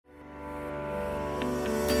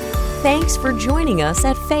Thanks for joining us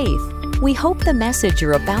at Faith. We hope the message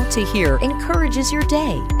you're about to hear encourages your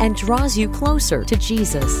day and draws you closer to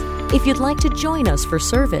Jesus. If you'd like to join us for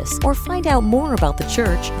service or find out more about the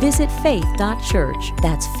church, visit faith.church.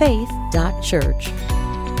 That's faith.church.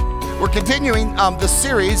 We're continuing the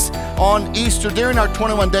series on Easter during our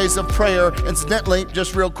 21 days of prayer. Incidentally,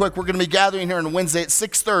 just real quick, we're going to be gathering here on Wednesday at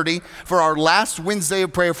 6:30 for our last Wednesday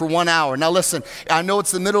of prayer for 1 hour. Now listen, I know it's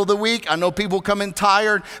the middle of the week. I know people come in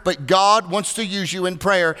tired, but God wants to use you in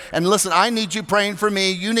prayer. And listen, I need you praying for me.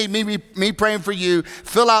 You need me praying for you.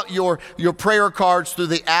 Fill out your prayer cards through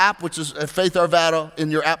the app, which is Faith Arvada in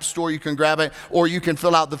your app store. You can grab it, or you can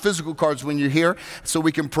fill out the physical cards when you're here so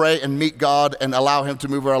we can pray and meet God and allow Him to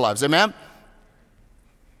move our lives. Amen?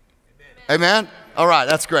 Amen? All right,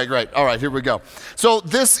 that's great. All right, here we go. So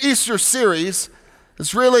this Easter series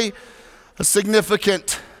is really a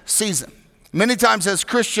significant season. Many times as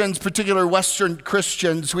Christians, particularly Western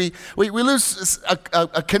Christians, we lose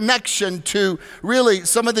a connection to really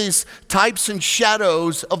some of these types and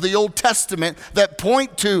shadows of the Old Testament that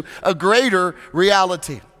point to a greater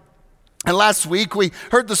reality. And last week we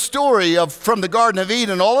heard the story from the Garden of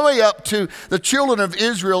Eden all the way up to the children of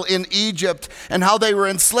Israel in Egypt and how they were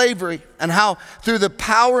in slavery and how through the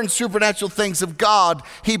power and supernatural things of God,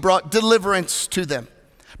 He brought deliverance to them.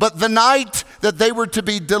 But the night that they were to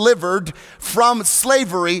be delivered from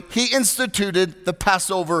slavery, He instituted the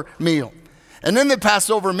Passover meal. And in the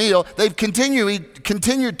Passover meal, they've continued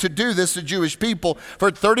to do this to Jewish people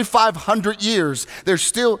for 3,500 years. They're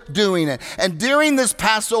still doing it. And during this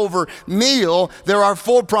Passover meal, there are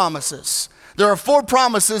 4 promises. There are 4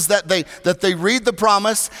 promises that they read the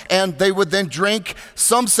promise and they would then drink.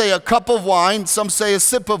 Some say a cup of wine, some say a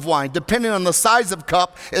sip of wine. Depending on the size of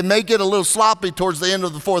cup, it may get a little sloppy towards the end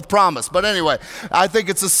of the 4th promise. But anyway, I think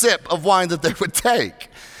it's a sip of wine that they would take.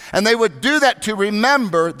 And they would do that to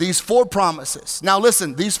remember these 4 promises. Now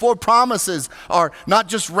listen, these 4 promises are not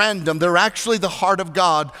just random. They're actually the heart of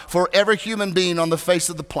God for every human being on the face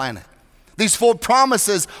of the planet. These 4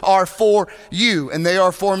 promises are for you and they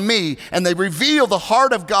are for me. And they reveal the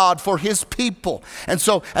heart of God for His people. And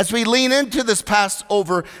so as we lean into this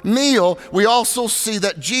Passover meal, we also see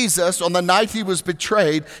that Jesus, on the night He was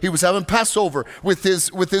betrayed, He was having Passover with his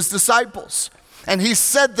disciples. And He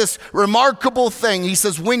said this remarkable thing. He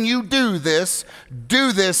says, when you do this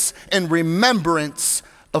in remembrance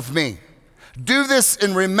of me. Do this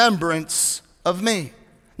in remembrance of me.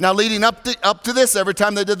 Now leading up to this, every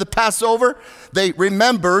time they did the Passover, they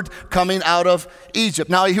remembered coming out of Egypt.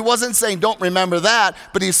 Now He wasn't saying don't remember that,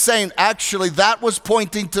 but He's saying actually that was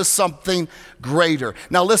pointing to something greater.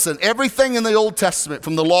 Now listen, everything in the Old Testament,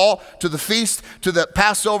 from the law to the feast to the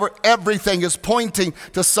Passover, everything is pointing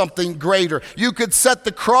to something greater. You could set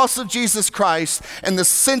the cross of Jesus Christ in the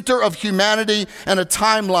center of humanity and a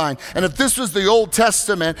timeline. And if this was the Old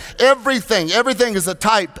Testament, everything is a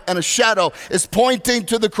type and a shadow is pointing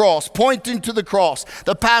to the cross, pointing to the cross.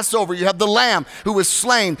 The Passover, you have the lamb who was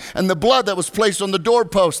slain and the blood that was placed on the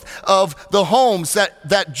doorpost of the homes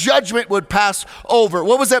that judgment would pass over.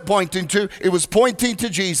 What was that pointing to? It was pointing to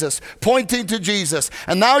Jesus, pointing to Jesus.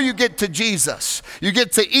 And now you get to Jesus. You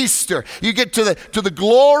get to Easter. You get to the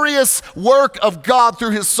glorious work of God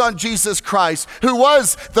through His Son, Jesus Christ, who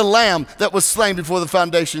was the lamb that was slain before the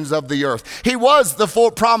foundations of the earth. He was the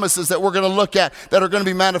 4 promises that we're going to look at that are going to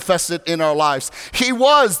be manifested in our lives. He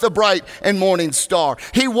was the bright and morning star.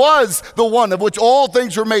 He was the one of which all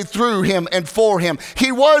things were made through Him and for Him.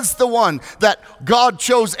 He was the one that God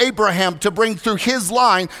chose Abraham to bring through his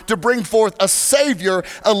line to bring forth a Savior,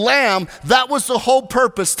 a lamb. That was the whole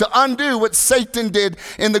purpose, to undo what Satan did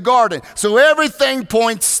in the garden. So everything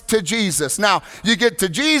points to Jesus. Now, you get to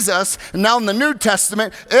Jesus, and now in the New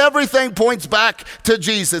Testament, everything points back to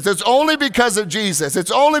Jesus. It's only because of Jesus.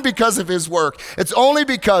 It's only because of His work. It's only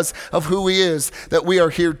because of who He is that we are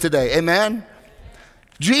here today. Amen?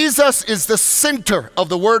 Jesus is the center of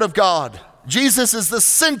the Word of God. Jesus is the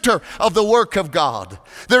center of the work of God.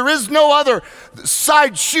 There is no other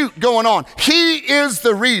side shoot going on. He is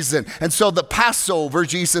the reason. And so the Passover,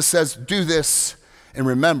 Jesus says, do this in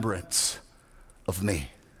remembrance of me.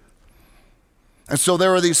 And so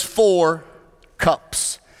there are these 4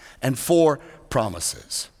 cups and 4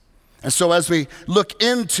 promises. And so as we look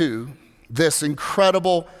into this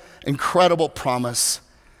incredible promise,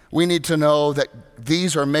 we need to know that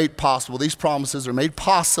these are made possible. These promises are made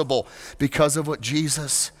possible because of what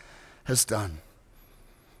Jesus has done.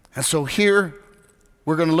 And so here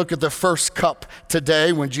We're going to look at the first cup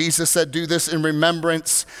today when Jesus said, do this in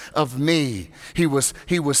remembrance of me. He was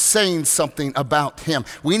saying something about him.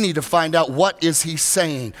 We need to find out, what is he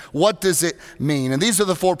saying? What does it mean? And these are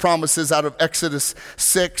the 4 promises out of Exodus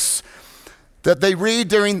 6 that they read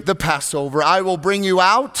during the Passover. I will bring you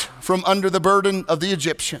out from under the burden of the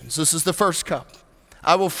Egyptians. This is the first cup.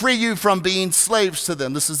 I will free you from being slaves to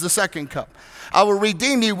them. This is the second cup. I will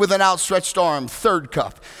redeem you with an outstretched arm. Third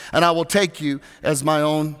cup. And I will take you as my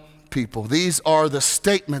own people. These are the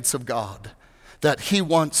statements of God that he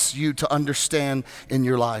wants you to understand in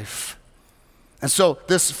your life. And so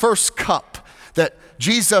this first cup that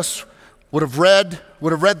Jesus would have read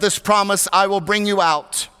this promise, I will bring you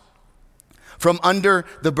out from under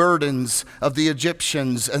the burdens of the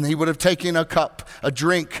Egyptians. And he would have taken a cup, a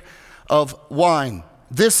drink of wine.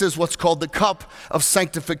 This is what's called the cup of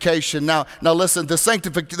sanctification. Now listen,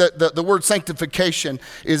 the word sanctification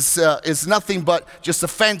is nothing but just a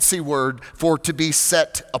fancy word for to be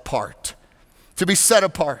set apart. To be set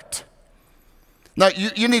apart. Now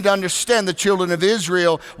you need to understand the children of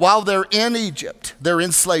Israel, while they're in Egypt, they're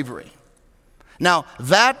in slavery. Now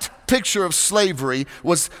that picture of slavery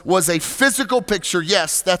was a physical picture.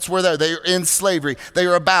 Yes, that's where they are in slavery. They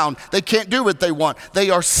are bound. They can't do what they want. They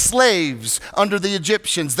are slaves under the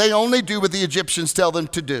Egyptians. They only do what the Egyptians tell them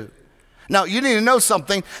to do. Now, you need to know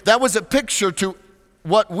something. That was a picture to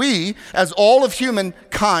what we, as all of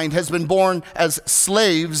humankind, has been born as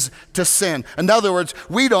slaves to sin. In other words,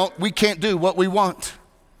 we can't do what we want.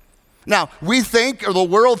 Now, we think, or the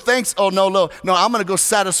world thinks, oh, no, I'm going to go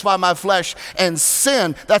satisfy my flesh and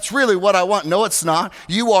sin. That's really what I want. No, it's not.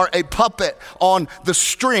 You are a puppet on the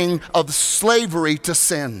string of slavery to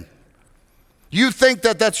sin. You think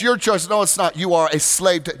that that's your choice. No, it's not. You are a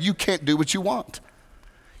slave. You can't do what you want.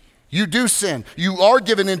 You do sin. You are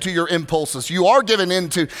given into your impulses. You are given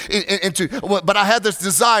into, but I had this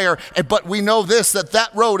desire, but we know this, that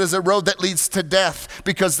road is a road that leads to death,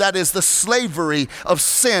 because that is the slavery of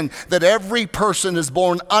sin that every person is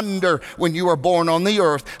born under when you are born on the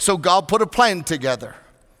earth. So God put a plan together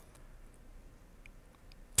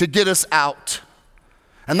to get us out.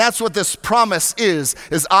 And that's what this promise is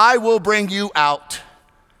I will bring you out.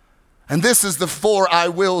 And this is the 4 I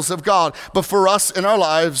wills of God. But for us in our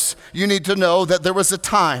lives, you need to know that there was a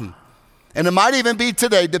time, and it might even be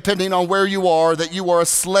today, depending on where you are, that you are a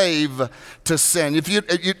slave to sin. If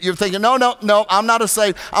you're thinking, no, I'm not a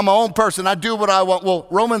slave. I'm my own person. I do what I want. Well,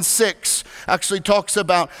 Romans 6 actually talks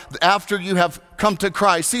about after you have come to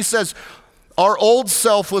Christ. He says, our old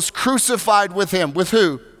self was crucified with him. With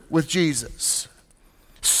who? With Jesus.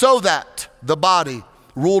 So that the body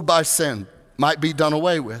ruled by sin might be done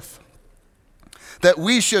away with. That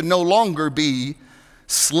we should no longer be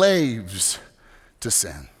slaves to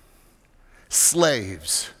sin.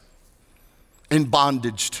 Slaves in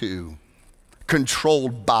bondage to,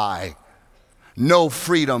 controlled by, no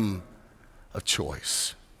freedom of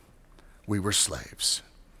choice. We were slaves.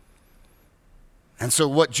 And so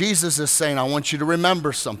what Jesus is saying, I want you to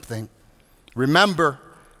remember something. Remember,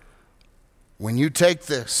 when you take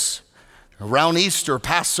this around Easter,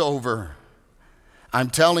 Passover, I'm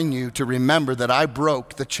telling you to remember that I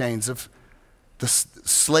broke the chains of the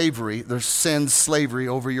slavery, the sin slavery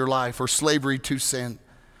over your life, or slavery to sin.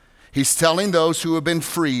 He's telling those who have been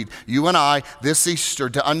freed, you and I, this Easter,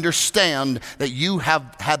 to understand that you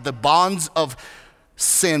have had the bonds of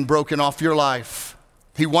sin broken off your life.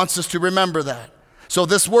 He wants us to remember that. So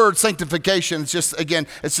this word sanctification is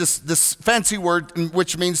it's just this fancy word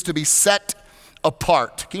which means to be set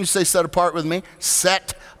apart. Can you say set apart with me?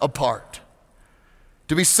 Set apart.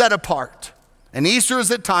 To be set apart. And Easter is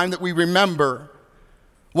the time that we remember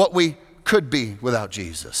what we could be without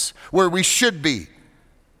Jesus, where we should be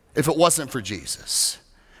if it wasn't for Jesus.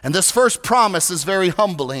 And this first promise is very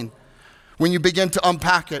humbling when you begin to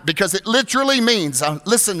unpack it, because it literally means,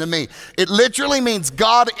 listen to me, it literally means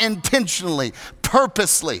God intentionally,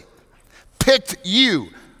 purposely picked you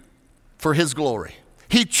for his glory.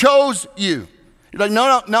 He chose you. You're like,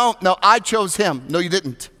 no, I chose him. No, you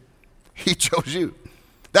didn't. He chose you.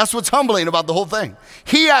 That's what's humbling about the whole thing.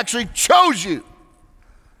 He actually chose you.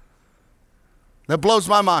 That blows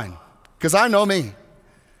my mind, because I know me.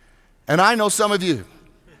 And I know some of you.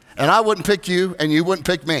 And I wouldn't pick you, and you wouldn't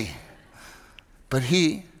pick me. But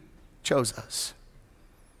he chose us.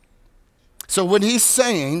 So when he's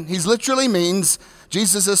saying, he's literally means,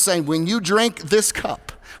 Jesus is saying, when you drink this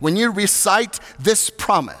cup, when you recite this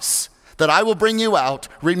promise that I will bring you out,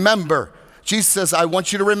 remember. Jesus says, I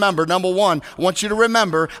want you to remember, number one, I want you to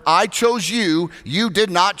remember, I chose you, you did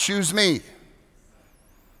not choose me.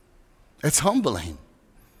 It's humbling.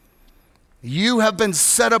 You have been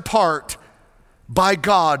set apart by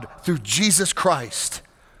God through Jesus Christ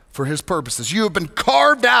for his purposes. You have been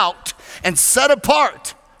carved out and set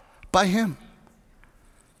apart by him.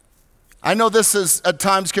 I know this is at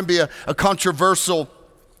times can be a controversial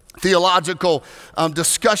theological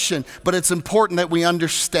discussion, but it's important that we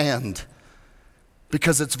understand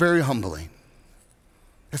because it's very humbling.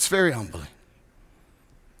 It's very humbling.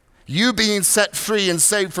 You being set free and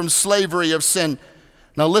saved from slavery of sin.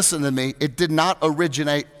 Now listen to me, it did not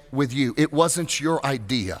originate with you. It wasn't your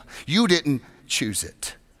idea. You didn't choose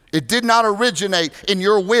it. It did not originate in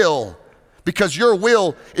your will because your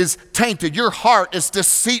will is tainted. Your heart is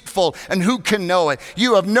deceitful, and who can know it?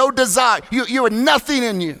 You have no desire. You have nothing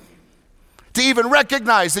in you to even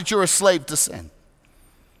recognize that you're a slave to sin.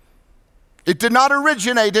 It did not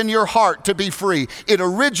originate in your heart to be free. It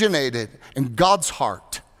originated in God's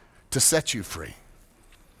heart to set you free.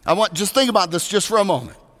 Just think about this just for a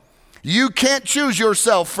moment. You can't choose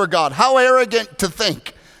yourself for God. How arrogant to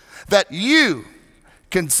think that you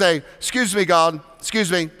can say, excuse me, God,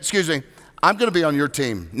 excuse me, I'm going to be on your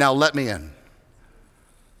team. Now let me in.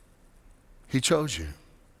 He chose you.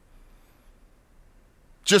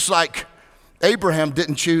 Just like Abraham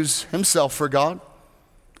didn't choose himself for God.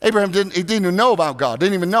 Abraham didn't even know about God,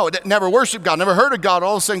 didn't even know, never worshiped God, never heard of God.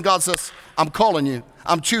 All of a sudden God says, I'm calling you,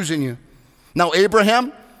 I'm choosing you. Now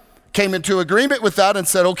Abraham came into agreement with that and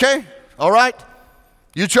said, okay, all right,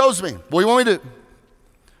 you chose me. What do you want me to do?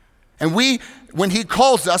 And when he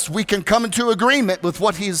calls us, we can come into agreement with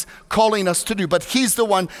what he's calling us to do. But he's the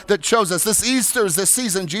one that chose us. This Easter is this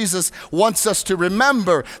season. Jesus wants us to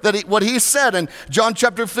remember that what he said in John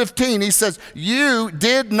chapter 15, he says, you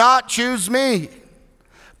did not choose me,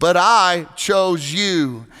 but I chose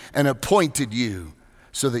you and appointed you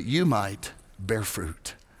so that you might bear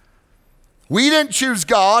fruit. We didn't choose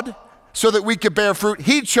God so that we could bear fruit.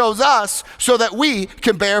 He chose us so that we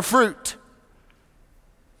can bear fruit.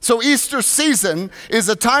 So Easter season is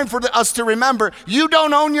a time for us to remember, you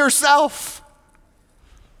don't own yourself.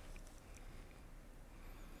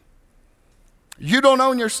 You don't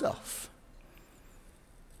own yourself.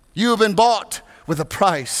 You have been bought with a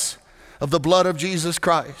price of the blood of Jesus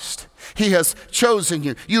Christ. He has chosen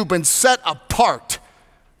you. You've been set apart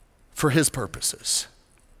for his purposes.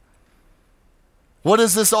 What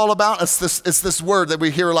is this all about? It's this word that we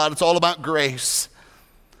hear a lot. It's all about grace.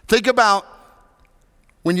 Think about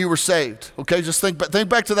when you were saved, okay? Just think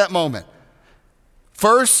back to that moment.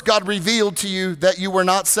 First, God revealed to you that you were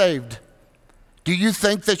not saved. Do you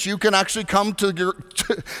think that you can actually come to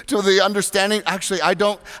the understanding, actually,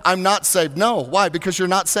 I'm not saved? No. Why? Because you're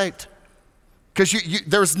not saved. Because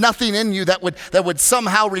there's nothing in you that would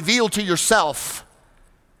somehow reveal to yourself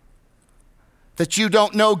that you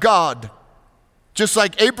don't know God. Just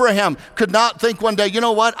like Abraham could not think one day, you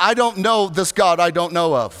know what? I don't know this God I don't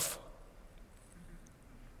know of.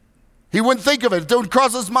 He wouldn't think of it. It didn't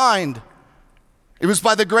cross his mind. It was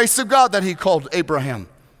by the grace of God that he called Abraham.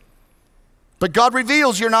 But God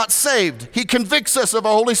reveals you're not saved. He convicts us of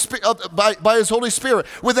our Holy Spirit by his Holy Spirit,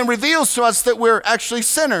 which then reveals to us that we're actually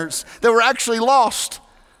sinners, that we're actually lost.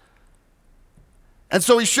 And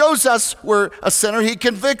so he shows us we're a sinner. He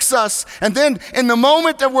convicts us. And then in the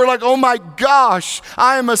moment that we're like, oh my gosh,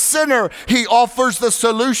 I am a sinner, he offers the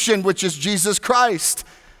solution, which is Jesus Christ.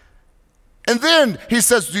 And then he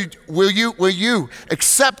says, will you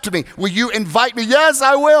accept me? Will you invite me? Yes,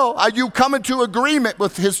 I will. You come into agreement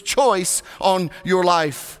with his choice on your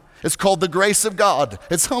life. It's called the grace of God.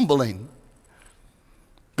 It's humbling.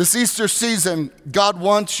 This Easter season, God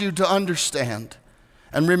wants you to understand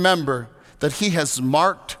and remember that he has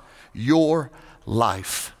marked your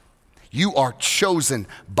life. You are chosen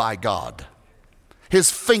by God. His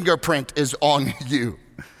fingerprint is on you.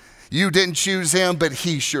 You didn't choose him, but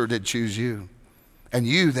he sure did choose you. And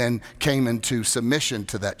you then came into submission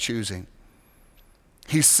to that choosing.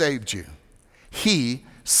 He saved you. He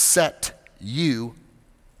set you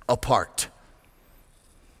apart.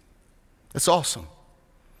 It's awesome.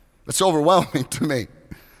 It's overwhelming to me.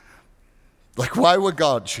 Like, why would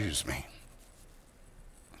God choose me?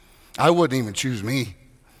 I wouldn't even choose me.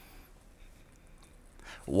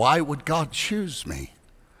 Why would God choose me?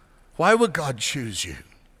 Why would God choose you?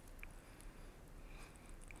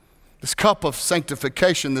 This cup of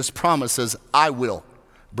sanctification, this promise says, I will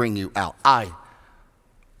bring you out. I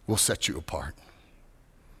will set you apart.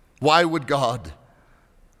 Why would God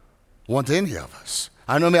want any of us?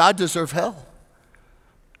 I know me, I deserve hell.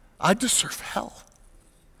 I deserve hell.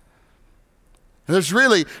 And there's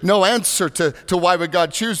really no answer to why would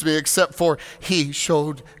God choose me except for he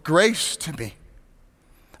showed grace to me.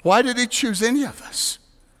 Why did he choose any of us?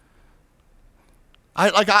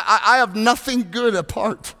 I have nothing good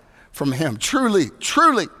apart from him. Truly,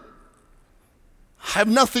 truly, I have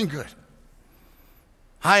nothing good.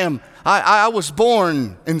 I was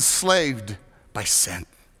born enslaved by sin,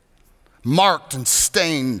 marked and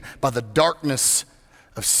stained by the darkness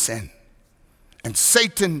of sin. And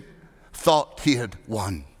Satan thought he had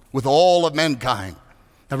won with all of mankind.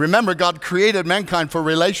 Now remember, God created mankind for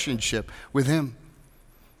relationship with him.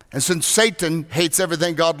 And since Satan hates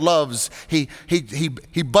everything God loves, he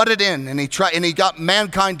butted in and he got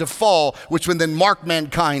mankind to fall, which would then mark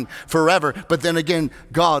mankind forever. But then again,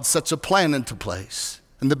 God sets a plan into place.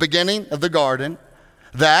 In the beginning of the garden,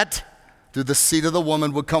 that through the seed of the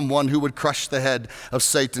woman would come one who would crush the head of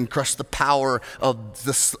Satan, crush the power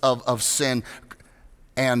of sin,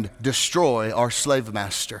 and destroy our slave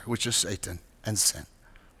master, which is Satan and sin.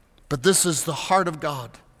 But this is the heart of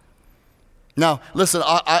God. Now, listen,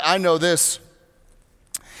 I know this.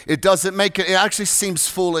 It actually seems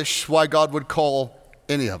foolish why God would call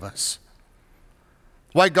any of us.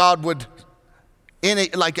 Why God would,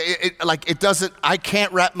 I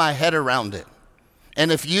can't wrap my head around it.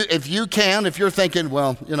 And if you're thinking,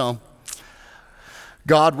 well,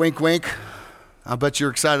 God, wink, wink, I bet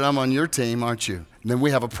you're excited I'm on your team, aren't you? And then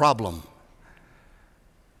we have a problem.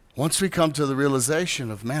 Once we come to the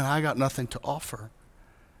realization of, man, I got nothing to offer.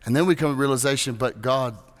 And then we come to the realization, but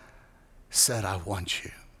God said, I want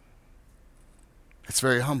you. It's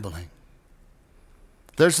very humbling.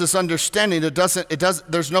 There's this understanding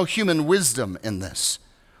there's no human wisdom in this.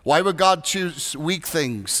 Why would God choose weak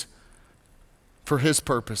things for his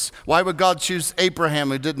purpose? Why would God choose Abraham,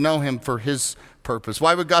 who didn't know him, for his purpose?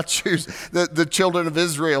 Why would God choose the children of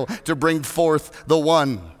Israel to bring forth the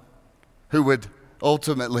one who would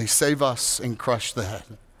ultimately save us and crush the head?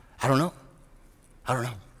 I don't know.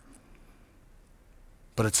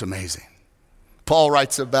 But it's amazing. Paul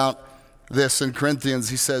writes about this in Corinthians.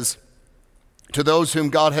 He says, to those whom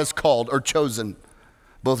God has called or chosen,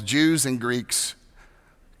 both Jews and Greeks,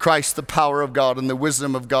 Christ, the power of God and the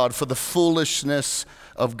wisdom of God, for the foolishness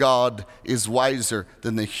of God is wiser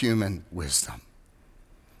than the human wisdom.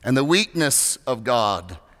 And the weakness of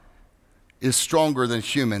God is stronger than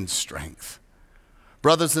human strength.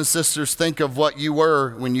 Brothers and sisters, think of what you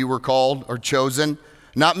were when you were called or chosen.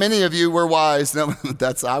 Not many of you were wise. No,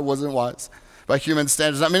 I wasn't wise by human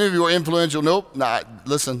standards. Not many of you were influential. Nope.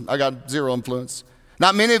 Listen, I got zero influence.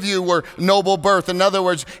 Not many of you were noble birth. In other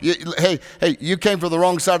words, you came from the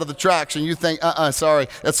wrong side of the tracks and you think, sorry,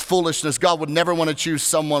 that's foolishness. God would never want to choose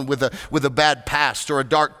someone with a bad past or a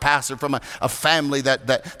dark past or from a family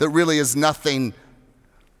that really is nothing.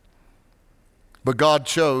 But God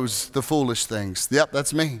chose the foolish things. Yep,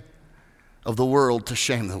 that's me. Of the world to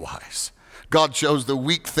shame the wise. God chose the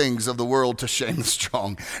weak things of the world to shame the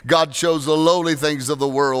strong. God chose the lowly things of the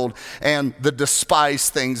world and the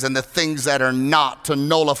despised things and the things that are not to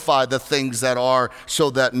nullify the things that are, so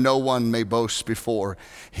that no one may boast before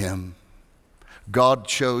him. God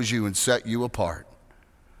chose you and set you apart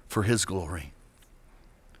for his glory.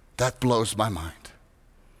 That blows my mind.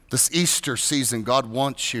 This Easter season, God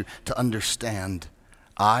wants you to understand,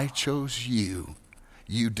 I chose you.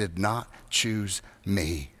 You did not choose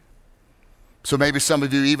me. So maybe some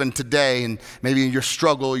of you even today, and maybe in your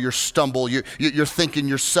struggle, your stumble, you're thinking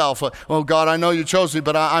yourself, oh God, I know you chose me,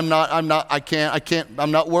 but I'm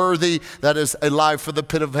not worthy. That is a lie for the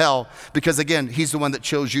pit of hell. Because again, he's the one that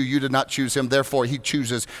chose you. You did not choose him. Therefore, he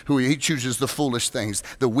chooses the foolish things,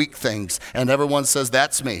 the weak things. And everyone says,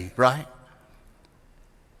 that's me, right?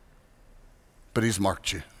 But he's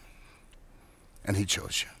marked you. And he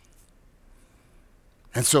chose you.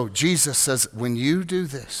 And so Jesus says, when you do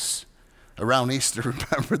this, around Easter,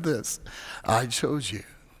 remember this. I chose you.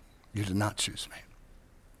 You did not choose me.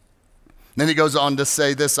 Then he goes on to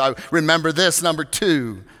say this. I remember this, number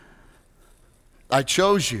 2. I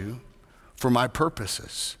chose you for my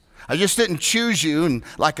purposes. I just didn't choose you and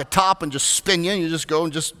like a top and just spin you and you just go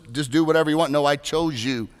and just do whatever you want. No, I chose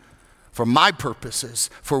you for my purposes,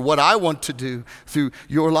 for what I want to do through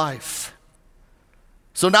your life.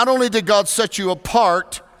 So not only did God set you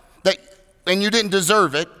apart, and you didn't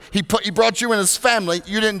deserve it. He brought you in his family.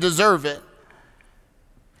 You didn't deserve it.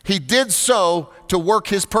 He did so to work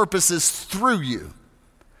his purposes through you.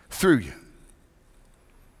 Through you.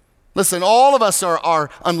 Listen, all of us are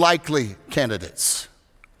unlikely candidates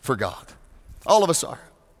for God. All of us are.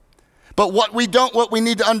 But what we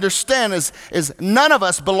need to understand is none of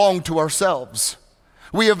us belong to ourselves.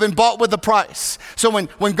 We have been bought with a price. So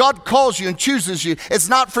when God calls you and chooses you, it's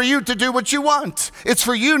not for you to do what you want. It's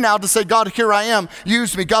for you now to say, God, here I am.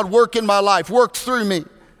 Use me. God, work in my life. Work through me.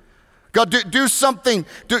 God, do something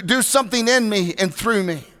in me and through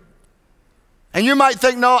me. And you might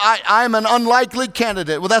think, no, I'm an unlikely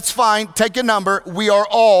candidate. Well, that's fine. Take a number. We are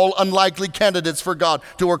all unlikely candidates for God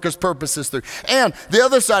to work his purposes through. And the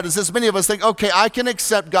other side is this. Many of us think, okay, I can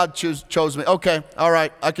accept God chose me. Okay, all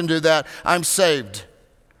right, I can do that. I'm saved.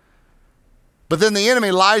 But then the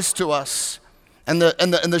enemy lies to us. And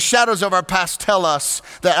the shadows of our past tell us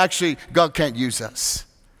that actually God can't use us.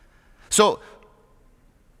 So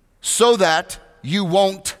that you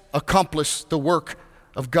won't accomplish the work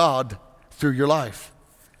of God through your life.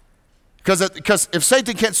 Because if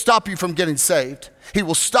Satan can't stop you from getting saved, he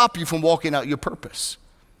will stop you from walking out your purpose.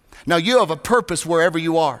 Now you have a purpose wherever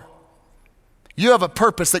you are. You have a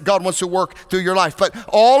purpose that God wants to work through your life. But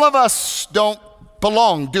all of us don't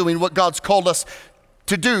belong doing what God's called us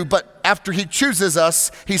to do. But after he chooses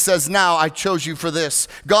us, he says, now I chose you for this.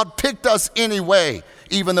 God picked us anyway,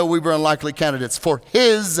 even though we were unlikely candidates, for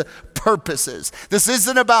his purposes. This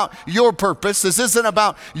isn't about your purpose. This isn't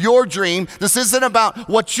about your dream. This isn't about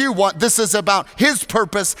what you want. This is about his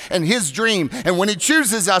purpose and his dream. And when he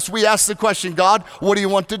chooses us, we ask the question, God, what do you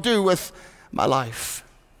want to do with my life?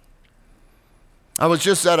 I was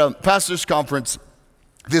just at a pastor's conference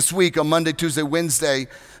this week on Monday, Tuesday, Wednesday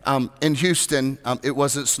in Houston. It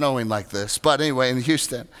wasn't snowing like this, but anyway, in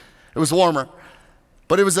Houston, it was warmer.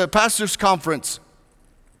 But it was a pastor's conference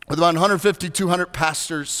with about 150, 200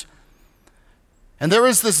 pastors. And there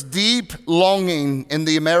is this deep longing in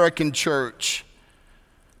the American church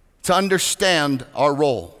to understand our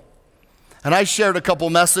role. And I shared a couple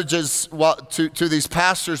messages to these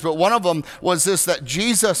pastors, but one of them was this, that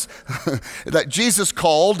Jesus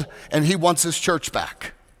called and he wants his church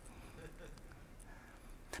back.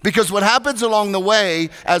 Because what happens along the way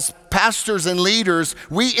as pastors and leaders,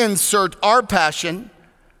 we insert our passion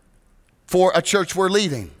for a church we're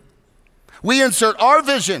leading. We insert our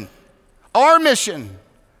vision, our mission.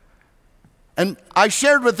 And I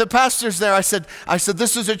shared with the pastors there, I said,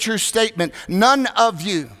 this is a true statement. None of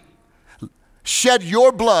you shed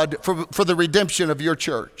your blood for the redemption of your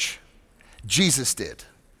church. Jesus did.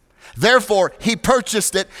 Therefore, he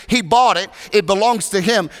purchased it. He bought it. It belongs to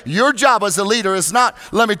him. Your job as a leader is not,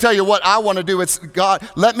 let me tell you what I want to do. It's God,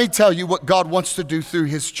 let me tell you what God wants to do through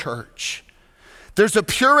his church. There's a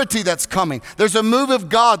purity that's coming. There's a move of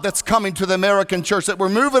God that's coming to the American church, that we're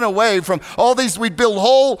moving away from all these. We build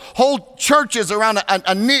whole churches around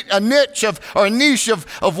a niche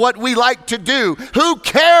of what we like to do. Who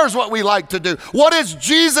cares what we like to do? What does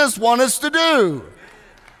Jesus want us to do?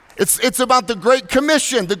 It's about the Great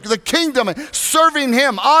Commission, the kingdom, serving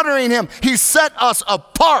him, honoring him. He set us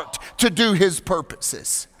apart to do his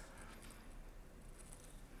purposes.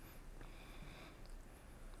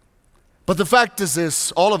 But the fact is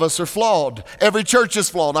this, all of us are flawed. Every church is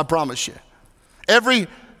flawed, I promise you. Every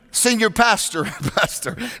senior pastor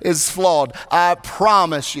is flawed, I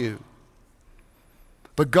promise you.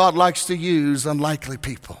 But God likes to use unlikely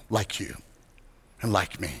people like you and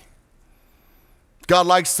like me. God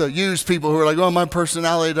likes to use people who are like, oh, my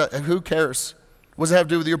personality, who cares? What does it have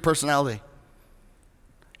to do with your personality?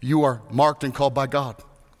 You are marked and called by God.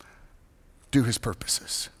 Do his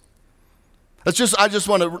purposes. I just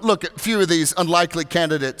want to look at a few of these unlikely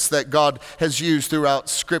candidates that God has used throughout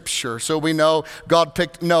Scripture. So we know God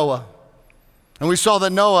picked Noah. And we saw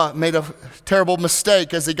that Noah made a terrible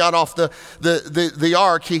mistake as he got off the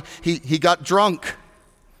ark. He got drunk.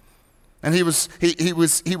 And his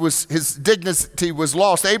dignity was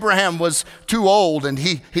lost. Abraham was too old and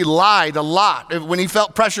he lied a lot. When he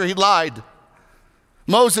felt pressure, he lied.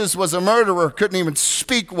 Moses was a murderer, couldn't even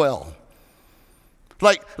speak well.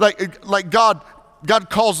 Like God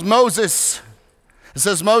calls Moses. It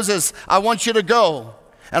says, Moses, I want you to go.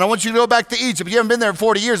 And I want you to go back to Egypt. You haven't been there in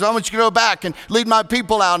 40 years. I want you to go back and lead my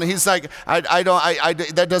people out. And he's like,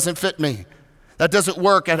 that doesn't fit me. That doesn't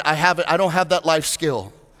work. I don't have that life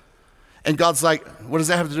skill. And God's like, what does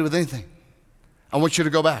that have to do with anything? I want you to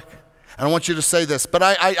go back. And I want you to say this. But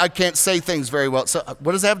I can't say things very well. So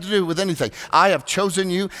what does that have to do with anything? I have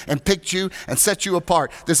chosen you and picked you and set you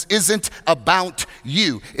apart. This isn't about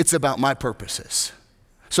you. It's about my purposes.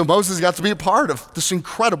 So Moses got to be a part of this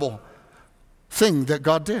incredible thing that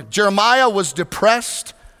God did. Jeremiah was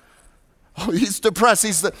depressed. Oh, he's depressed.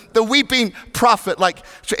 He's the weeping prophet. Like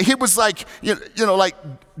he was like, like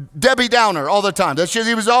Debbie Downer all the time.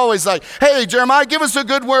 He was always like, hey, Jeremiah, give us a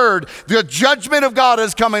good word. The judgment of God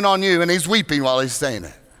is coming on you. And he's weeping while he's saying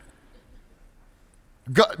it.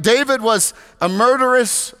 David was a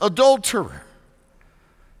murderous adulterer.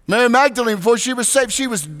 Mary Magdalene, before she was saved, she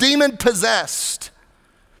was demon possessed.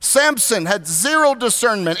 Samson had zero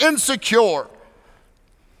discernment, insecure.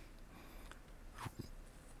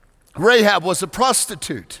 Rahab was a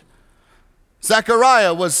prostitute.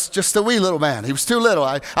 Zechariah was just a wee little man. He was too little.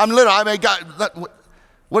 I'm little. I mean, God,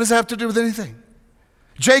 what does that have to do with anything?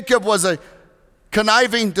 Jacob was a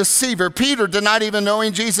conniving deceiver. Peter denied even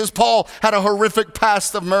knowing Jesus. Paul had a horrific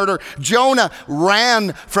past of murder. Jonah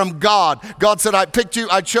ran from God. God said, I picked you,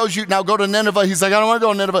 I chose you, now go to Nineveh. He's like, I don't want to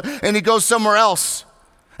go to Nineveh. And he goes somewhere else.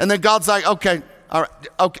 And then God's like, okay, all right,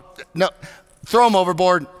 okay, no, throw him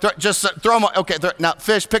overboard. Just throw him, okay, now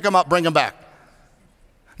fish, pick him up, bring him back.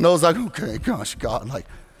 Noah's like, okay, gosh, God, like,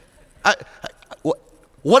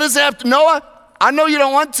 what does it have to, Noah, I know you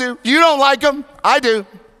don't want to. You don't like him. I do.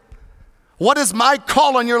 What does my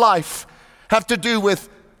call on your life have to do with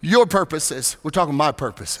your purposes? We're talking my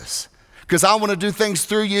purposes. Because I want to do things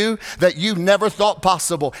through you that you never thought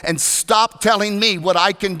possible. And stop telling me what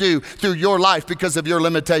I can do through your life because of your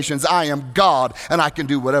limitations. I am God and I can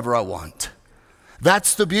do whatever I want.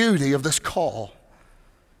 That's the beauty of this call.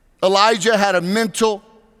 Elijah had a mental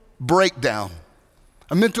breakdown.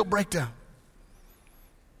 A mental breakdown.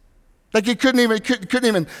 Like he couldn't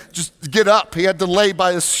even just get up. He had to lay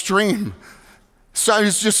by a stream. So I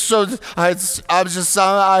was just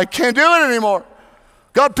I can't do it anymore.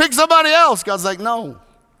 God, pick somebody else. God's like, no.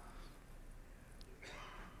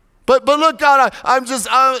 But look, God,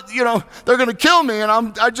 they're going to kill me, and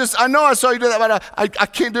I know I saw you do that, but I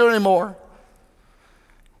can't do it anymore.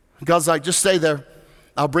 God's like, just stay there.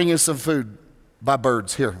 I'll bring you some food by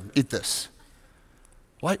birds. Here, eat this.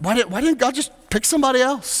 Why didn't God just pick somebody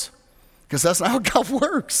else? Because that's not how God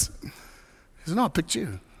works. He said, no, I picked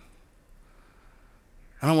you.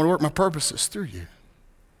 And I want to work my purposes through you.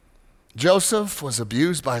 Joseph was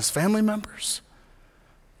abused by his family members,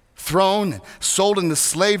 thrown and sold into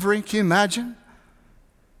slavery. Can you imagine?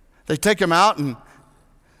 They take him out and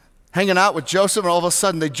hanging out with Joseph, and all of a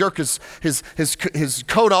sudden they jerk his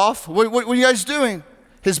coat off. What are you guys doing?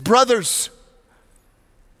 His brothers,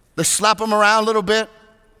 they slap him around a little bit,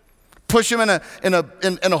 push him in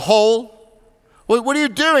a hole. What are you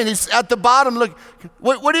doing? He's at the bottom. Look,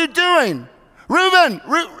 what are you doing? Reuben,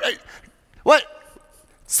 what?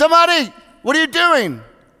 Somebody, what are you doing?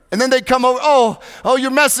 And then they come over, oh, you're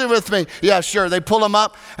messing with me. Yeah, sure. They pull him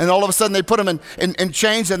up, and all of a sudden they put him in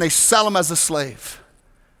chains, and they sell him as a slave.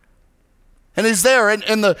 And he's there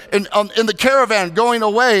in the caravan going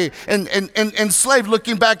away, and enslaved,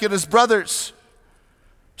 looking back at his brothers,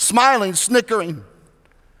 smiling, snickering,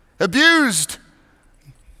 abused.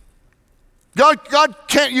 God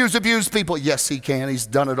can't use abused people. Yes, he can. He's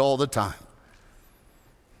done it all the time.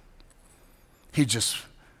 He just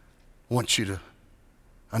wants you to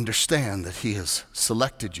understand that he has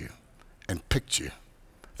selected you and picked you.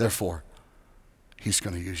 Therefore, he's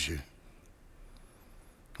going to use you.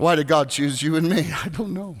 Why did God choose you and me? I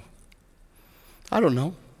don't know. I don't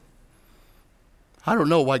know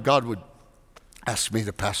why God would ask me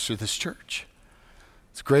to pastor this church.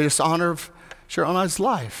 It's the greatest honor of Sharon's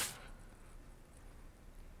life.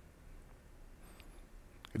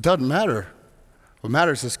 It doesn't matter. What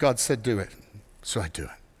matters is God said do it, so I do it.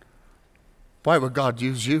 Why would God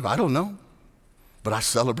use you? I don't know. But I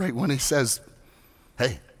celebrate when he says,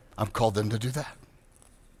 hey, I'm called them to do that.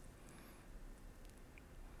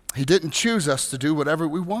 He didn't choose us to do whatever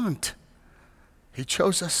we want. He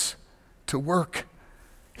chose us to work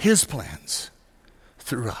his plans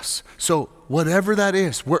through us. So whatever that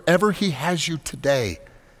is, wherever he has you today,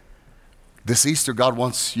 this Easter, God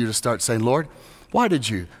wants you to start saying, Lord, why did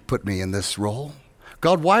you put me in this role?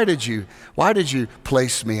 God, why did you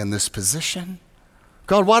place me in this position?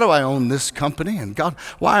 God, why do I own this company? And God,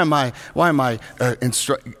 why am I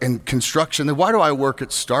in construction? And why do I work at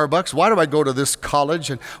Starbucks? Why do I go to this college?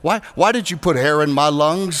 And why did you put air in my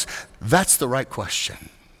lungs? That's the right question.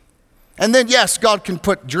 And then, yes, God can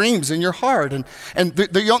put dreams in your heart. And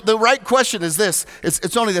the right question is this.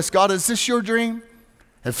 It's only this. God, is this your dream?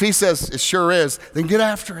 If he says it sure is, then get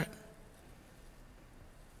after it.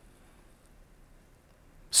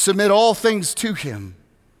 Submit all things to him.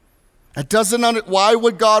 Why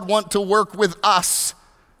would God want to work with us?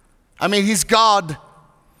 I mean, he's God.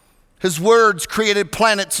 His words created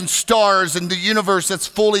planets and stars and the universe that's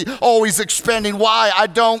fully always expanding. Why? I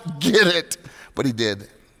don't get it. But he did.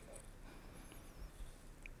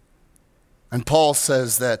 And Paul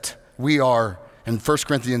says that we are, in 1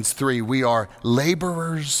 Corinthians 3, we are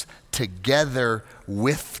laborers together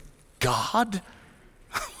with God.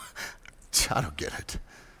 I don't get it.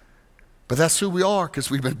 But that's who we are because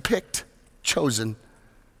we've been picked, chosen,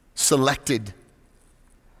 selected.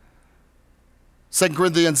 2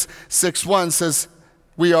 Corinthians 6:1 says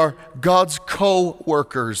we are God's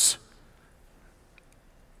co-workers.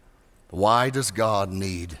 Why does God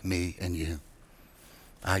need me and you?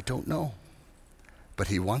 I don't know. But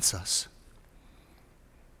he wants us.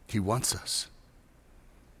 He wants us.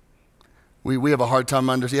 We have a hard time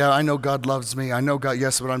understanding. Yeah, I know God loves me. I know God,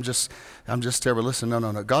 yes, but I'm just terrible. Listen,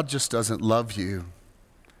 no. God just doesn't love you.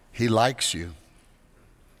 He likes you.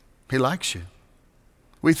 He likes you.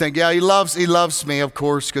 We think, yeah, he loves me, of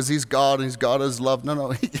course, because he's God and he's God is love.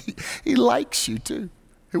 No, he likes you too.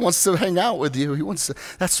 He wants to hang out with you.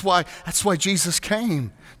 That's why Jesus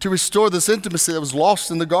came, to restore this intimacy that was lost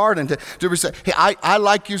in the garden. To say, hey, I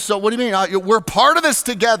like you so. What do you mean? We're part of this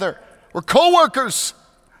together. We're co-workers.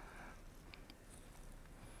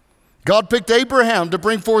 God picked Abraham to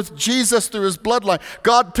bring forth Jesus through his bloodline.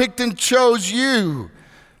 God picked and chose you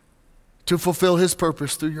to fulfill his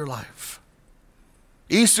purpose through your life.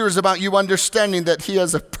 Easter is about you understanding that he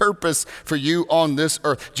has a purpose for you on this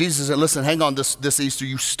earth. Jesus said, listen, hang on this Easter,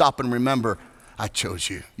 you stop and remember, I chose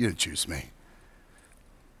you. You didn't choose me.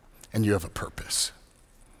 And you have a purpose.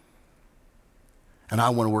 And I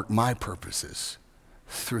want to work my purposes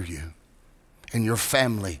through you and your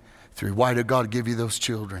family through. Why did God give you those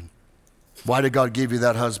children? Why did God give you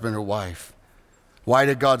that husband or wife? Why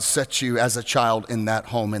did God set you as a child in that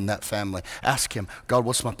home, in that family? Ask him, God,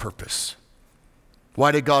 what's my purpose?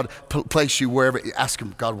 Why did God place you wherever? Ask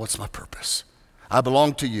him, God, what's my purpose? I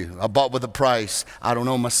belong to you. I bought with a price. I don't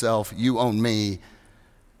own myself. You own me.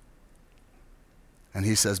 And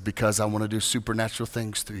he says, because I want to do supernatural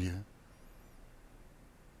things through you.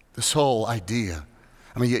 This whole idea.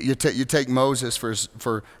 I mean, you take Moses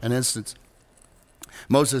for an instance.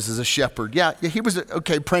 Moses is a shepherd. Yeah, he was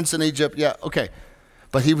prince in Egypt. Yeah, okay.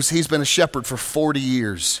 But he's been a shepherd for 40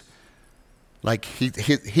 years. Like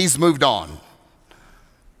he's moved on.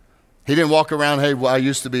 He didn't walk around, hey, well, I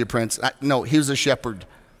used to be a prince. No, he was a shepherd.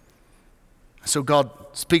 So God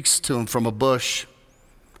speaks to him from a bush.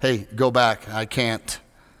 Hey, go back. I can't.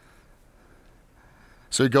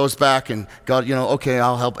 So he goes back and God, okay,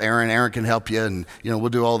 I'll help Aaron. Aaron can help you, and we'll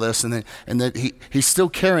do all this. And then he's still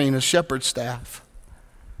carrying a shepherd's staff.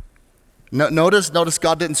 Notice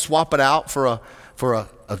God didn't swap it out for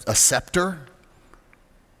a scepter.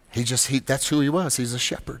 That's who he was. He's a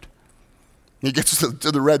shepherd. He gets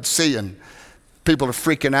to the Red Sea and people are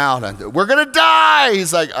freaking out. And we're going to die.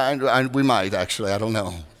 He's like, we might actually. I don't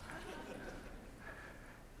know.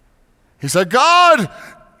 He's like, God,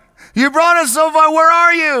 you brought us so far. Where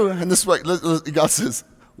are you? And this way, God says,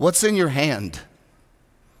 what's in your hand?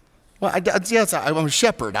 Well, I'm a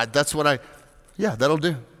shepherd. That'll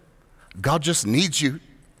do. God just needs you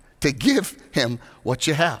to give him what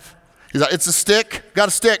you have. He's like, it's a stick. Got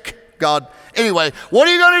a stick, God. Anyway, what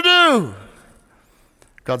are you going to do?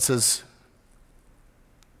 God says,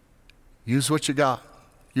 use what you got.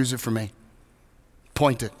 Use it for me.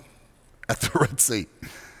 Point it at the Red Sea.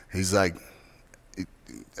 He's like,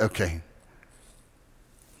 okay.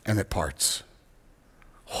 And it parts.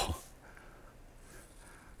 Oh.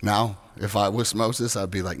 Now, if I was Moses,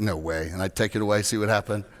 I'd be like, no way. And I'd take it away, see what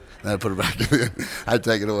happened. And I'd put it back in. I'd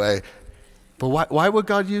take it away. But why would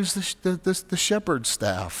God use the shepherd's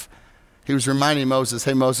staff? He was reminding Moses,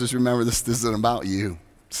 hey, Moses, remember this isn't about you.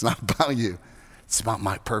 It's not about you. It's about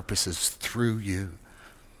my purposes through you.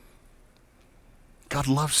 God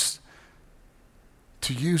loves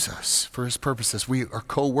to use us for his purposes. We are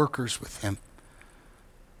co-workers with him.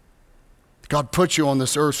 God put you on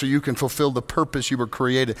this earth so you can fulfill the purpose you were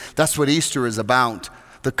created. That's what Easter is about.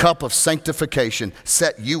 The cup of sanctification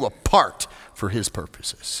set you apart for his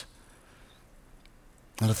purposes.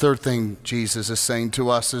 And the third thing Jesus is saying to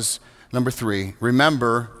us is, number 3,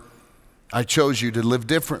 remember, I chose you to live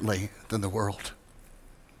differently than the world.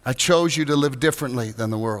 I chose you to live differently than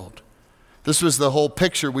the world. This was the whole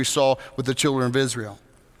picture we saw with the children of Israel.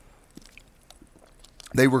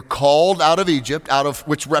 They were called out of Egypt,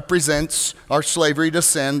 which represents our slavery to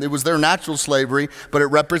sin. It was their natural slavery, but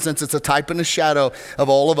it's a type and a shadow of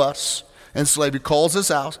all of us. And slavery calls us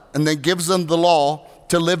out and then gives them the law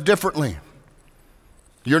to live differently.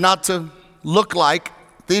 You're not to look like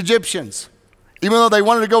the Egyptians, even though they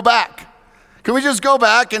wanted to go back. Can we just go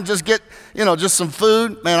back and just get, just some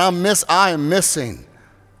food? Man, I am missing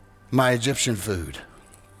my Egyptian food.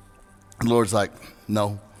 And the Lord's like,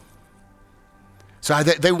 no. So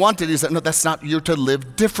they wanted, he said, no, that's not, you're to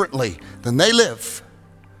live differently than they live.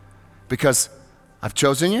 Because I've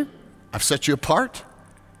chosen you, I've set you apart,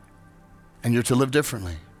 and you're to live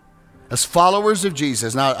differently. As followers of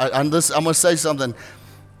Jesus, now I'm going to say something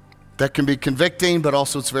that can be convicting, but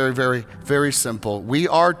also it's very, very, very simple. We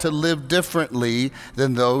are to live differently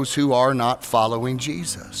than those who are not following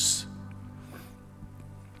Jesus.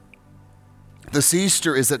 This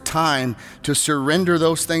Easter is a time to surrender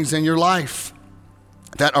those things in your life.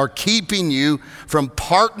 that are keeping you from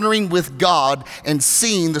partnering with God and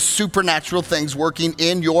seeing the supernatural things working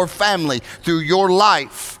in your family, through your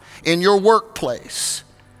life, in your workplace,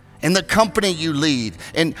 in the company you lead,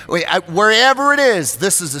 and wherever it is.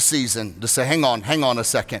 This is a season to say, hang on a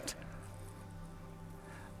second.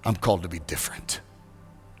 I'm called to be different.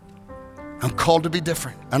 I'm called to be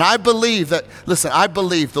different. And I believe that, listen, I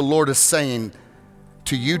believe the Lord is saying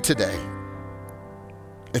to you today,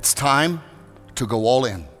 it's time to go all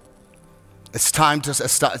in. It's time to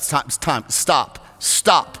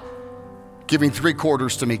stop giving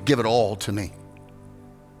 3/4 to me. Give it all to me.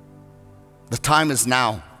 The time is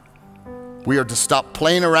now. We are to stop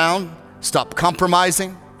playing around, stop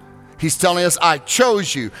compromising. He's telling us, I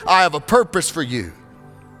chose you. I have a purpose for you.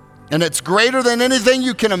 And it's greater than anything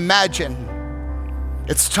you can imagine.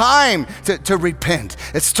 It's time to repent.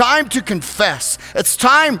 It's time to confess. It's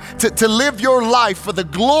time to live your life for the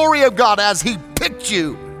glory of God as He picked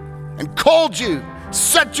you and called you,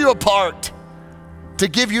 set you apart to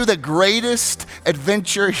give you the greatest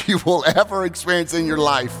adventure you will ever experience in your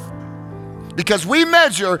life. Because we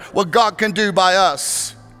measure what God can do by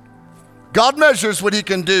us. God measures what He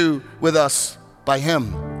can do with us by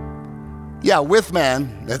Him. Yeah, with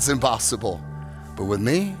man, that's impossible. But with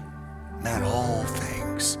me, man, all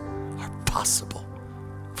things are possible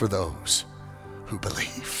for those who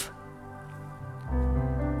believe.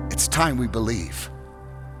 It's time we believe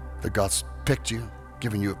that God's picked you,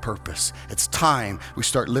 given you a purpose. It's time we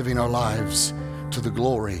start living our lives to the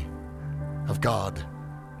glory of God.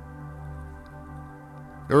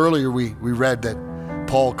 Earlier we read that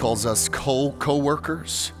Paul calls us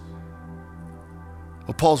co-workers.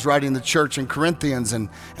 Well, Paul's writing the church in Corinthians, and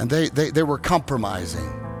they were compromising.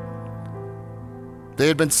 They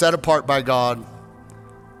had been set apart by God,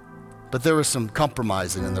 but there was some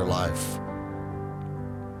compromising in their life.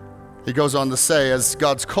 He goes on to say, as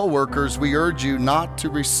God's co-workers, we urge you not to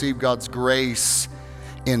receive God's grace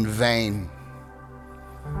in vain.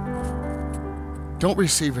 Don't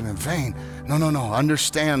receive it in vain. No.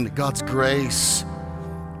 Understand God's grace.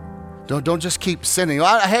 Don't just keep sinning.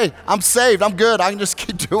 Hey, I'm saved. I'm good. I can just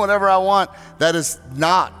keep doing whatever I want. That is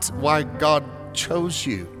not why God chose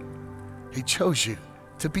you. He chose you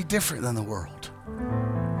to be different than the world.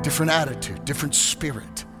 Different attitude, different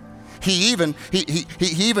spirit. He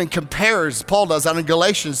even compares, Paul does out in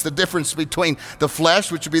Galatians, the difference between the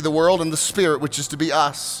flesh, which would be the world, and the spirit, which is to be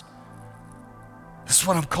us. This is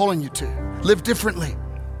what I'm calling you to. Live differently.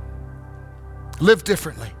 Live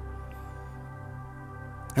differently.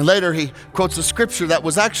 And later he quotes a scripture that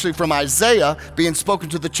was actually from Isaiah being spoken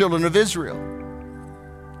to the children of Israel.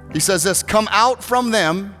 He says this, come out from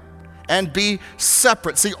them and be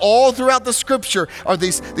separate. See, all throughout the scripture are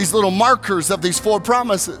these little markers of these 4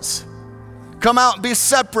 promises. Come out and be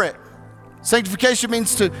separate. Sanctification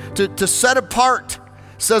means to set apart,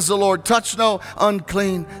 says the Lord. Touch no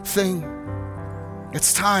unclean thing.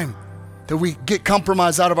 It's time that we get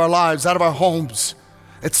compromise out of our lives, out of our homes.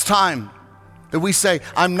 It's time that we say,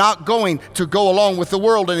 I'm not going to go along with the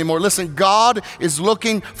world anymore. Listen, God is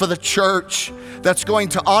looking for the church that's going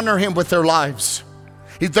to honor Him with their lives.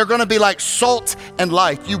 They're going to be like salt and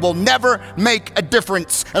light. You will never make a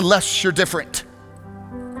difference unless you're different.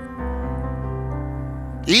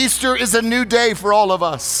 Easter is a new day for all of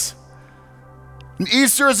us. And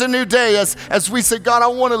Easter is a new day as we say, God, I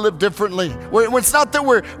want to live differently. It's not that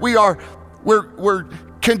we're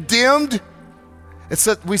condemned. It's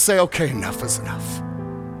that we say, okay, enough is enough.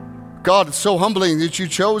 God, it's so humbling that you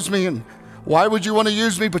chose me, and why would you want to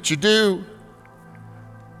use me? But you do.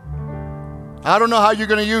 I don't know how you're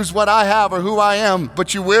going to use what I have or who I am,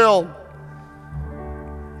 but you will.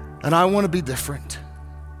 And I want to be different.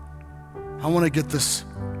 I want to get this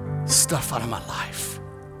stuff out of my life.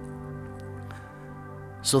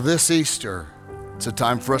 So this Easter, it's a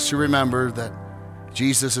time for us to remember that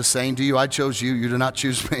Jesus is saying to you, I chose you, you did not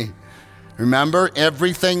choose me. Remember,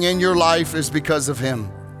 everything in your life is because of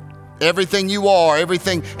Him. Everything you are,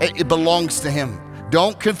 everything, it belongs to Him.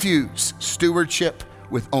 Don't confuse stewardship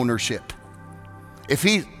with ownership. If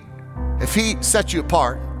he set you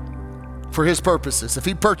apart for His purposes, if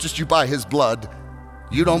He purchased you by His blood,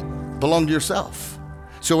 you don't belong to yourself.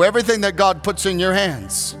 So everything that God puts in your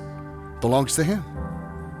hands belongs to Him.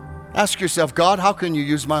 Ask yourself, God, how can you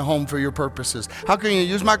use my home for your purposes? How can you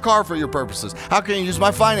use my car for your purposes? How can you use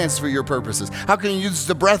my finance for your purposes? How can you use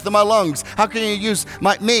the breath of my lungs? How can you use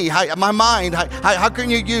my mind? How can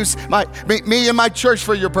you use me and my church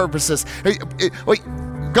for your purposes?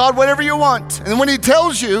 God, whatever you want. And when He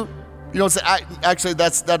tells you, you don't say, actually,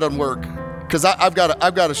 that doesn't work, because I've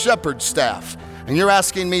got a shepherd's staff, and you're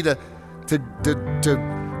asking me to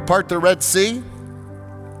part the Red Sea?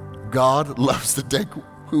 God loves to take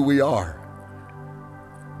who we are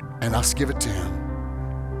and us give it to him,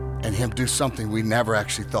 and him do something we never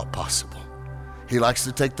actually thought possible. He likes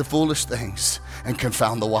to take the foolish things and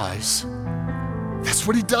confound the wise. That's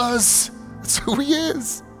what he does. That's who he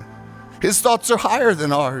is. His thoughts are higher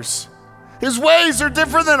than ours. His ways are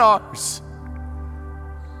different than ours.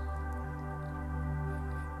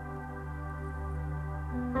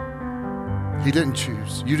 He didn't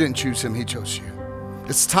choose. You didn't choose him. He chose you.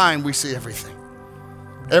 It's time we see everything.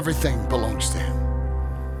 Everything belongs to him.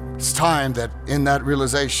 It's time that in that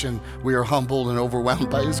realization we are humbled and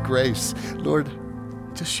overwhelmed by his grace. Lord,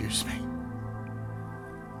 just use me.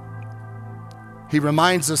 He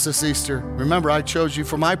reminds us this Easter, remember, I chose you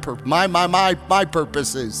for my purposes.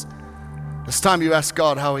 It's time you ask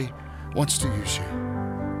God how he wants to use you.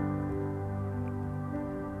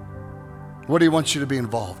 What do he want you to be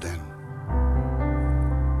involved in?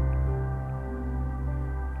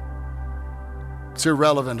 It's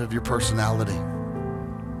irrelevant of your personality.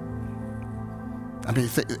 I mean,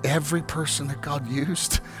 every person that God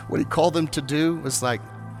used, what he called them to do was like,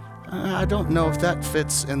 I don't know if that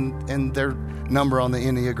fits in their number on the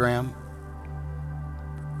Enneagram.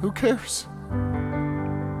 Who cares?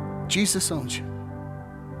 Jesus owns you.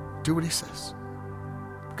 Do what he says.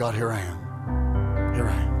 God, here I am. Here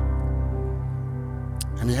I am.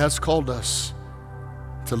 And he has called us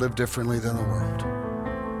to live differently than the world.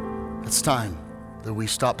 It's time that we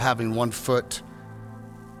stop having one foot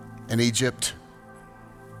in Egypt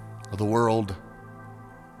of the world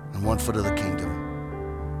and one foot of the kingdom.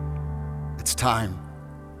 It's time.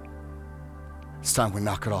 It's time we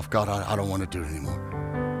knock it off. God, I don't want to do it anymore.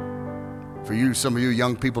 For you, some of you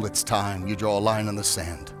young people, it's time you draw a line in the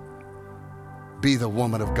sand. Be the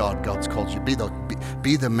woman of God God's called you. Be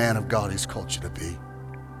the man of God he's called you to be.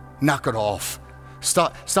 Knock it off.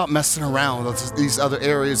 Stop messing around with these other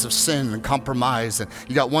areas of sin and compromise. And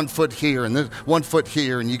you got one foot here and 1 foot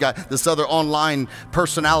here, and you got this other online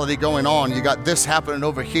personality going on. You got this happening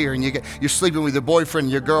over here, and you're sleeping with your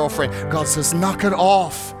boyfriend, your girlfriend. God says, knock it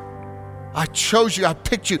off. I chose you. I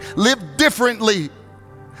picked you. Live differently.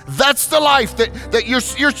 That's the life that you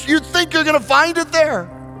think you're going to find it there.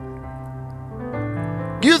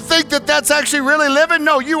 You think that that's actually really living?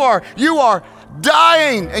 No, you are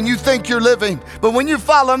dying and you think you're living. But when you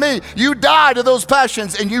follow me, you die to those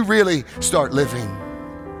passions and you really start living.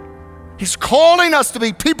 He's calling us to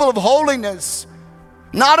be people of holiness,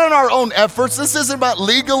 not in our own efforts. This isn't about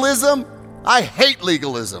legalism. I hate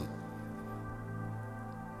legalism.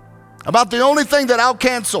 About the only thing that I'll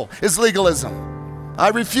cancel is legalism. I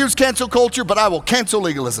refuse cancel culture, but I will cancel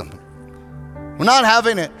legalism. We're not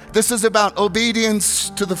having it. This is about obedience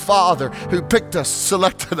to the Father who picked us,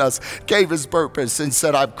 selected us, gave his purpose, and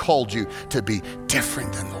said, I've called you to be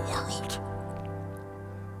different than the world.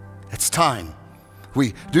 It's time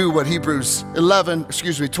we do what Hebrews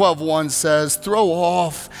 12:1 says, throw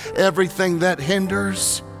off everything that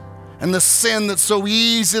hinders and the sin that so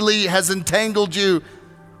easily has entangled you.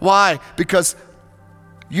 Why? Because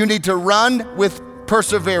you need to run with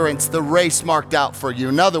perseverance the race marked out for you.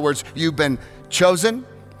 In other words, you've been chosen.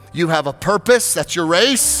 You have a purpose. That's your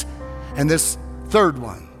race. And this third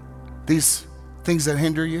one, these things that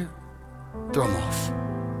hinder you, throw them off.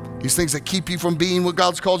 These things that keep you from being what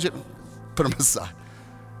God's called you, put them aside.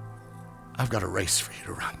 I've got a race for you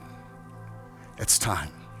to run. It's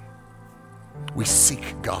time. We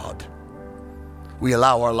seek God. We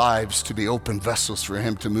allow our lives to be open vessels for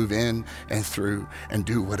him to move in and through and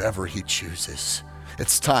do whatever he chooses.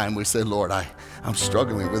 It's time we say, Lord, I'm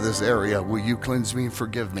struggling with this area. Will you cleanse me and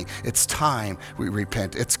forgive me? It's time we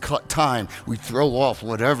repent. It's time we throw off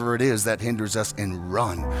whatever it is that hinders us and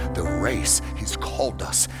run the race he's called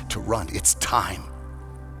us to run. It's time.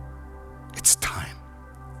 It's time.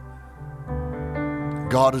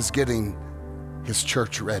 God is getting his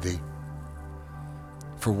church ready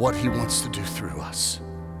for what he wants to do through us.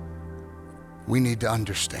 We need to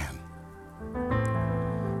understand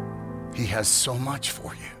he has so much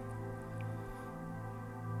for you.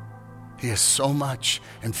 He has so much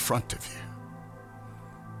in front of you.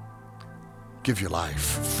 Give your life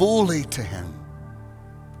fully to him.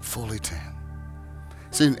 Fully to him.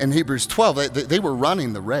 See, in Hebrews 12, they were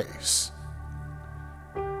running the race.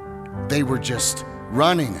 They were just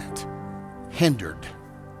running it, hindered,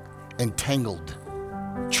 entangled,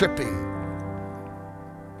 tripping.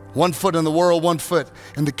 1 foot in the world, 1 foot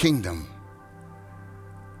in the kingdom.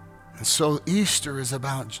 And so Easter is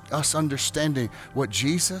about us understanding what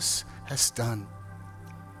Jesus has done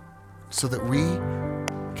so that we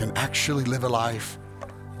can actually live a life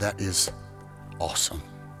that is awesome.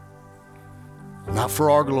 Not for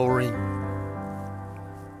our glory.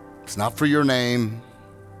 It's not for your name,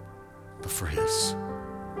 but for His.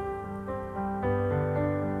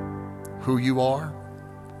 Who you are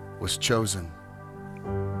was chosen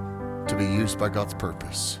to be used by God's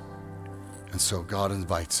purpose. And so God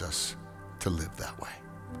invites us to live that way.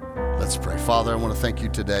 Let's pray. Father, I want to thank you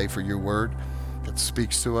today for your word that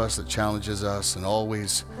speaks to us, that challenges us, and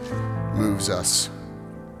always moves us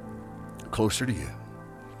closer to you.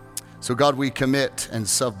 So God, we commit and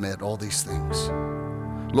submit all these things.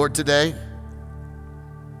 Lord, today,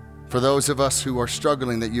 for those of us who are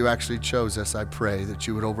struggling that you actually chose us, I pray that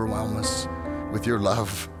you would overwhelm us with your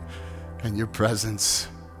love and your presence.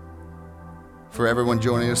 For everyone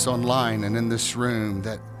joining us online and in this room,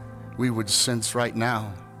 that we would sense right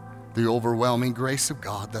now the overwhelming grace of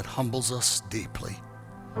God that humbles us deeply.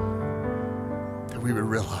 That we would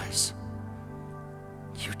realize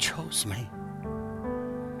you chose me.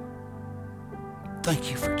 Thank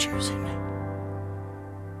you for choosing me.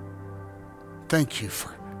 Thank you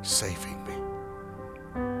for saving me.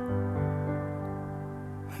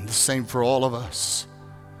 And the same for all of us.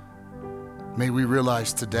 May we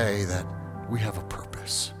realize today that we have a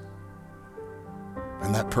purpose.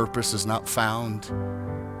 And that purpose is not found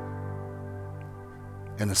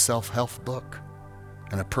in a self-help book,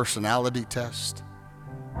 in a personality test.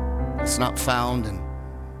 It's not found in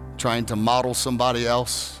trying to model somebody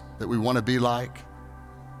else that we want to be like.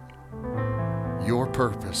 Your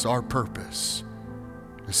purpose, our purpose,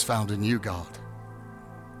 is found in you, God.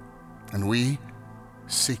 And we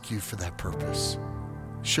seek you for that purpose.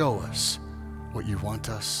 Show us what you want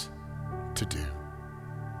us to do.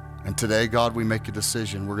 And today, God, we make a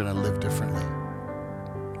decision. We're going to live differently.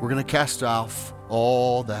 We're going to cast off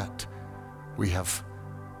all that we have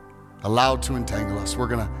allowed to entangle us. We're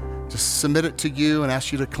going to just submit it to you and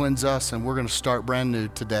ask you to cleanse us, and we're going to start brand new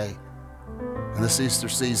today. And this Easter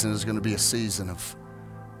season is going to be a season of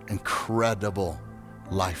incredible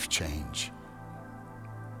life change.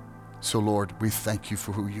 So, Lord, we thank you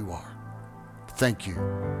for who you are. Thank you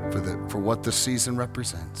for what this season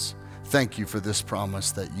represents. Thank you for this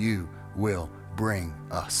promise that you will bring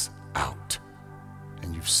us out,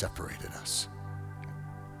 and you've separated us.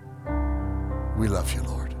 We love you,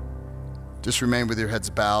 Lord. Just remain with your heads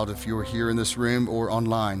bowed if you're here in this room or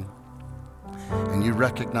online and you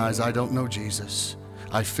recognize, I don't know Jesus.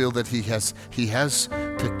 I feel that he has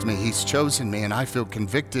picked me. He's chosen me, and I feel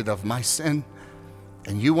convicted of my sin.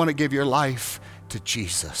 And you want to give your life to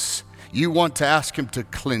Jesus. You want to ask him to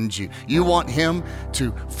cleanse you. You want him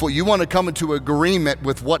you want to come into agreement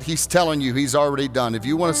with what he's telling you he's already done. If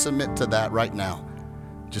you want to submit to that right now,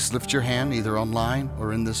 just lift your hand either online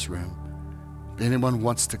or in this room. If anyone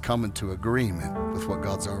wants to come into agreement with what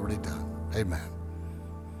God's already done, amen.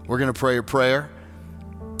 We're going to pray a prayer.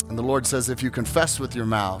 And the Lord says, if you confess with your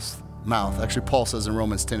mouth, actually Paul says in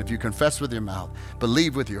Romans 10, if you confess with your mouth,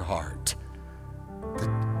 believe with your heart,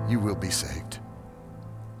 that you will be saved.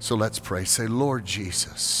 So let's pray. Say, Lord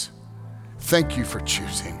Jesus, thank you for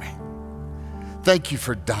choosing me. Thank you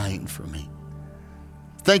for dying for me.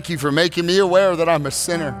 Thank you for making me aware that I'm a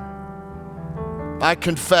sinner. I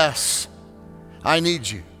confess I need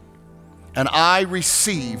you, and I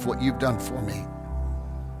receive what you've done for me.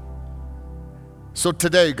 So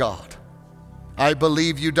today, God, I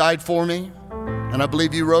believe you died for me, and I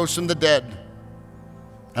believe you rose from the dead,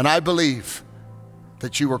 and I believe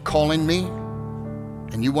that you are calling me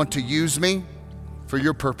and you want to use me for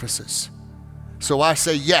your purposes. So I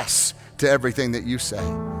say yes to everything that you say.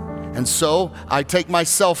 And so I take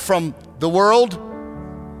myself from the world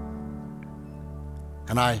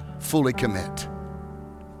and I fully commit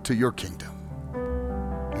to your kingdom.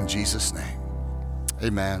 In Jesus' name,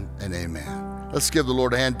 amen and amen. Let's give the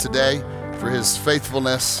Lord a hand today for his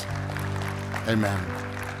faithfulness. Amen.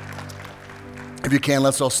 If you can,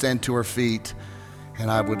 let's all stand to our feet. And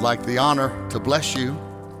I would like the honor to bless you.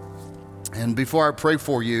 And before I pray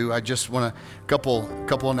for you, I just want a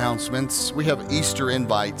couple announcements. We have Easter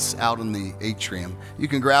invites out in the atrium. You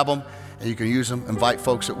can grab them and you can use them. Invite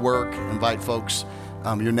folks at work, invite folks,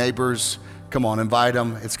 your neighbors. Come on, invite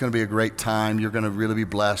them. It's going to be a great time. You're going to really be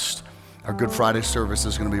blessed. Our Good Friday service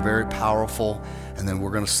is going to be very powerful, and then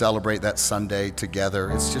we're going to celebrate that Sunday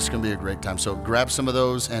together. It's just going to be a great time. So grab some of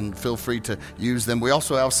those and feel free to use them. We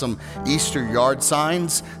also have some Easter yard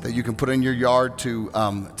signs that you can put in your yard to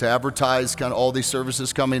advertise kind of all these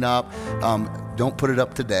services coming up. Don't put it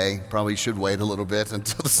up today. Probably should wait a little bit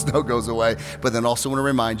until the snow goes away. But then also want to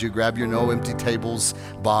remind you, grab your No Empty Tables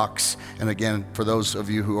box. And again, for those of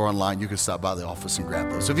you who are online, you can stop by the office and grab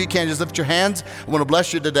those. So if you can, just lift your hands. I want to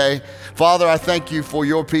bless you today. Father, I thank you for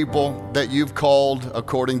your people that you've called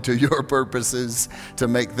according to your purposes to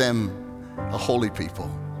make them a holy people.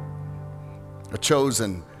 a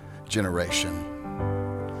chosen generation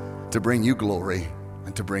to bring you glory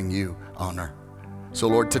and to bring you honor. So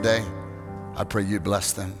Lord, today, I pray you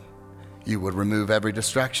bless them. You would remove every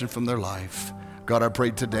distraction from their life. God, I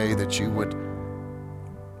pray today that you would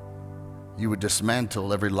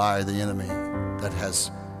dismantle every lie of the enemy that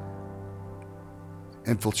has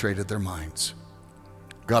infiltrated their minds.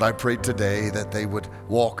 God, I pray today that they would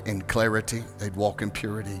walk in clarity, they'd walk in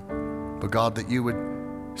purity. But God, that you would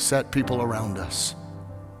set people around us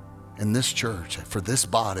in this church, for this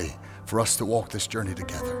body, for us to walk this journey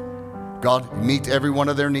together. God, meet every one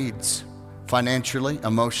of their needs, financially,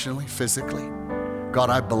 emotionally, physically. God,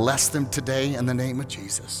 I bless them today in the name of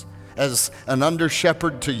Jesus. As an under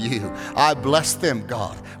shepherd to you, I bless them,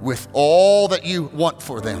 God, with all that you want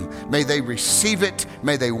for them. May they receive it.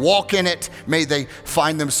 May they walk in it. May they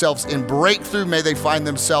find themselves in breakthrough. May they find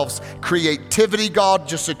themselves creativity, God,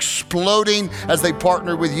 just exploding as they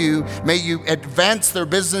partner with you. May you advance their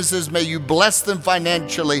businesses. May you bless them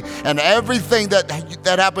financially. And everything that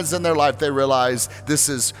happens in their life, they realize this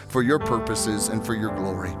is for your purposes and for your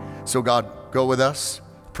glory. So God, go with us,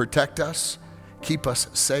 protect us, keep us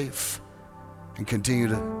safe, and continue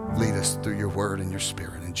to lead us through your word and your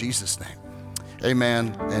spirit. In Jesus' name,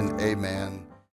 amen and amen.